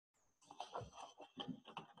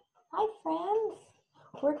Hi friends,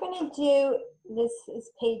 we're going to do, this is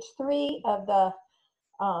page 3 of the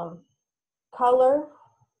color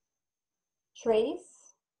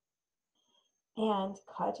trace and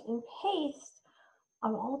cut and paste.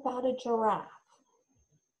 I'm all about a giraffe.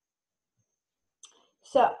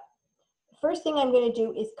 So the first thing I'm going to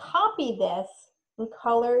do is copy this and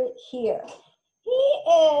color it here. He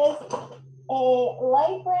is a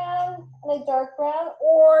light brown and a dark brown,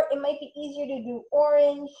 or it might be easier to do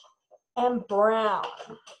orange and brown.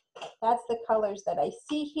 That's the colors that I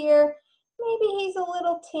see here. Maybe he's a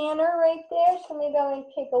little tanner right there, so maybe I'm going to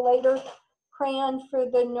pick a lighter crayon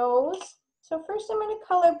for the nose. So first I'm going to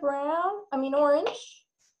color orange,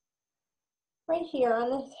 right here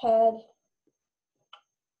on his head,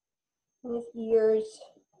 and his ears,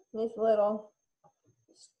 and his little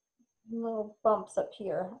bumps up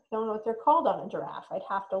here. I don't know what they're called on a giraffe. I'd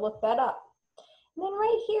have to look that up. And then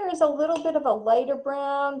right here is a little bit of a lighter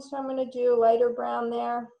brown, so I'm going to do a lighter brown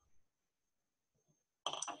there.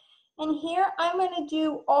 And here I'm going to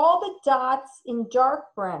do all the dots in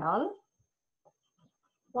dark brown.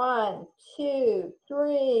 1, 2,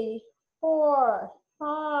 3, 4,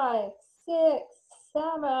 5, 6,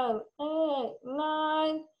 7, 8,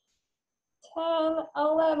 9, 10,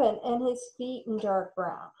 11, and his feet in dark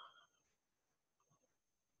brown.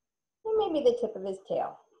 And maybe the tip of his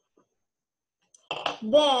tail.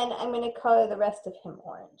 Then I'm going to color the rest of him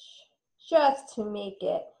orange, just to make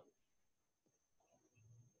it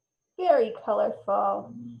very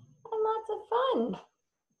colorful and lots of fun.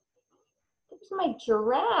 There's my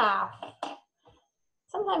giraffe.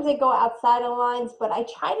 Sometimes I go outside of lines, but I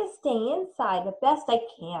try to stay inside the best I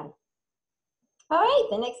can. All right,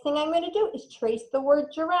 the next thing I'm going to do is trace the word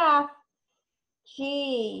giraffe.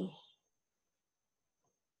 G,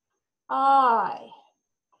 I,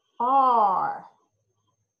 R,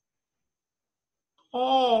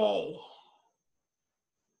 A,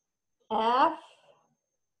 F,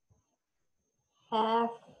 F,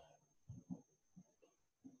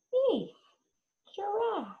 E,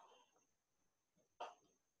 giraffe.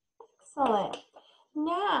 Excellent.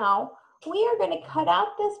 Now we are going to cut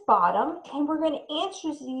out this bottom and we're going to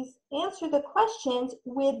answer the questions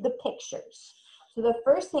with the pictures. So the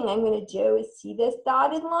first thing I'm going to do is see this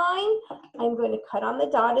dotted line. I'm going to cut on the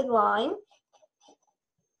dotted line.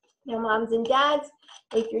 Now moms and dads,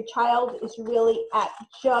 if your child is really at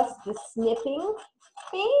just the snipping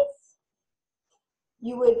phase,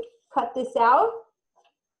 you would cut this out.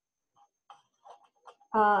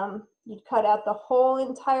 You'd cut out the whole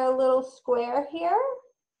entire little square here.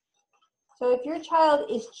 So if your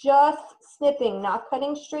child is just snipping, not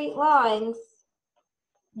cutting straight lines,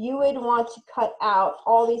 you would want to cut out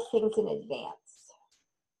all these things in advance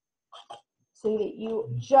so that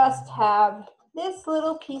you just have this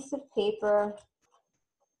little piece of paper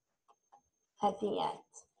at the end.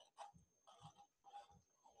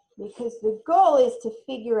 Because the goal is to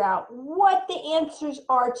figure out what the answers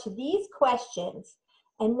are to these questions,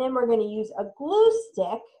 and then we're going to use a glue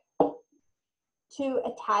stick to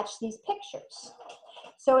attach these pictures.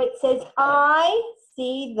 So it says, I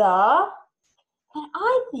see the, and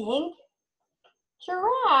I think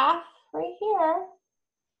giraffe right here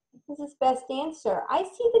is his best answer. I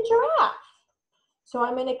see the giraffe. So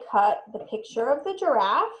I'm going to cut the picture of the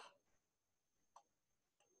giraffe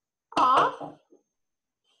off.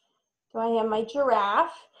 So I have my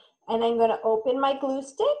giraffe, and I'm going to open my glue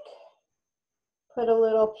stick, put a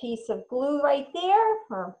little piece of glue right there,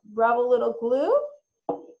 or rub a little glue,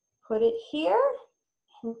 put it here,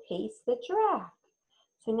 and paste the giraffe.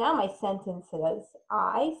 So now my sentence says,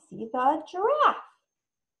 I see the giraffe.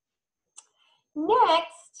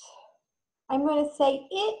 Next, I'm going to say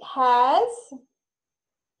it has,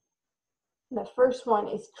 the first one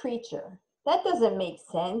is creature. That doesn't make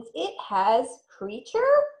sense. It has creature?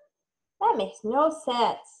 That makes no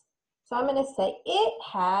sense. So I'm going to say it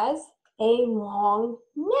has a long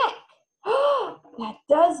neck. That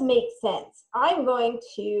does make sense. I'm going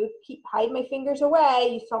to hide my fingers away.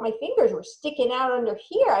 You saw my fingers were sticking out under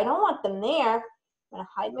here. I don't want them there. I'm going to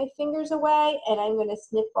hide my fingers away, and I'm going to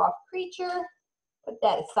snip off creature. Put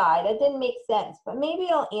that aside. That didn't make sense, but maybe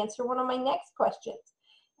I'll answer one of my next questions.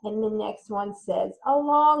 And the next one says a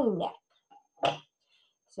long neck.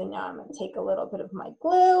 So now I'm going to take a little bit of my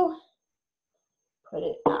glue, put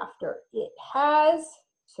it after it has.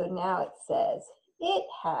 So now it says it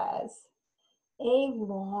has a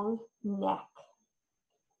long neck.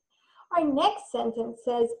 Our next sentence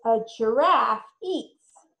says a giraffe eats.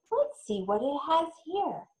 Let's see what it has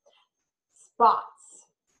here. Spots.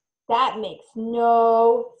 That makes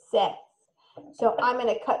no sense. So I'm going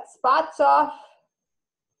to cut spots off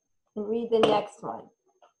and read the next one.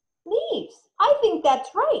 Leaves. I think that's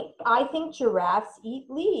right. I think giraffes eat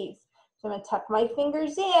leaves. So I'm going to tuck my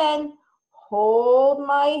fingers in, hold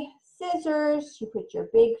my scissors. You put your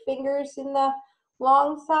big fingers in the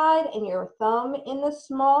long side and your thumb in the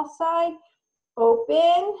small side.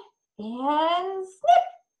 Open and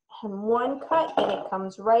snip. And one cut and it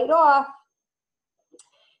comes right off.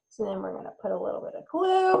 So then we're going to put a little bit of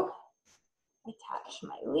glue, attach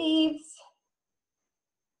my leaves,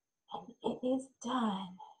 and it is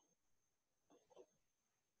done.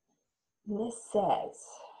 And this says,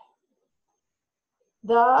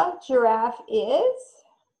 the giraffe is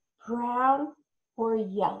brown or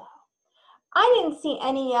yellow. I didn't see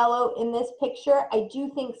any yellow in this picture. I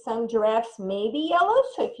do think some giraffes may be yellow,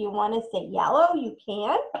 so if you want to say yellow, you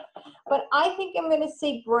can. But I think I'm going to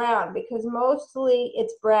say brown because mostly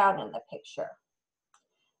it's brown in the picture.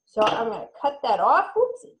 So I'm going to cut that off.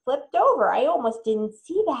 Oops, it flipped over. I almost didn't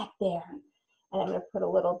see that there. And I'm going to put a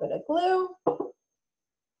little bit of glue.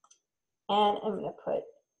 And I'm going to put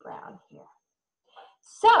brown here.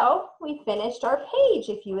 So we finished our page.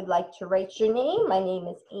 If you would like to write your name, my name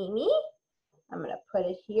is Amy. I'm going to put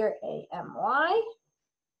it here, A-M-Y.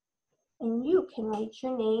 And you can write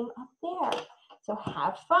your name up there. So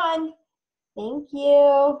have fun. Thank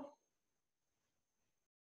you.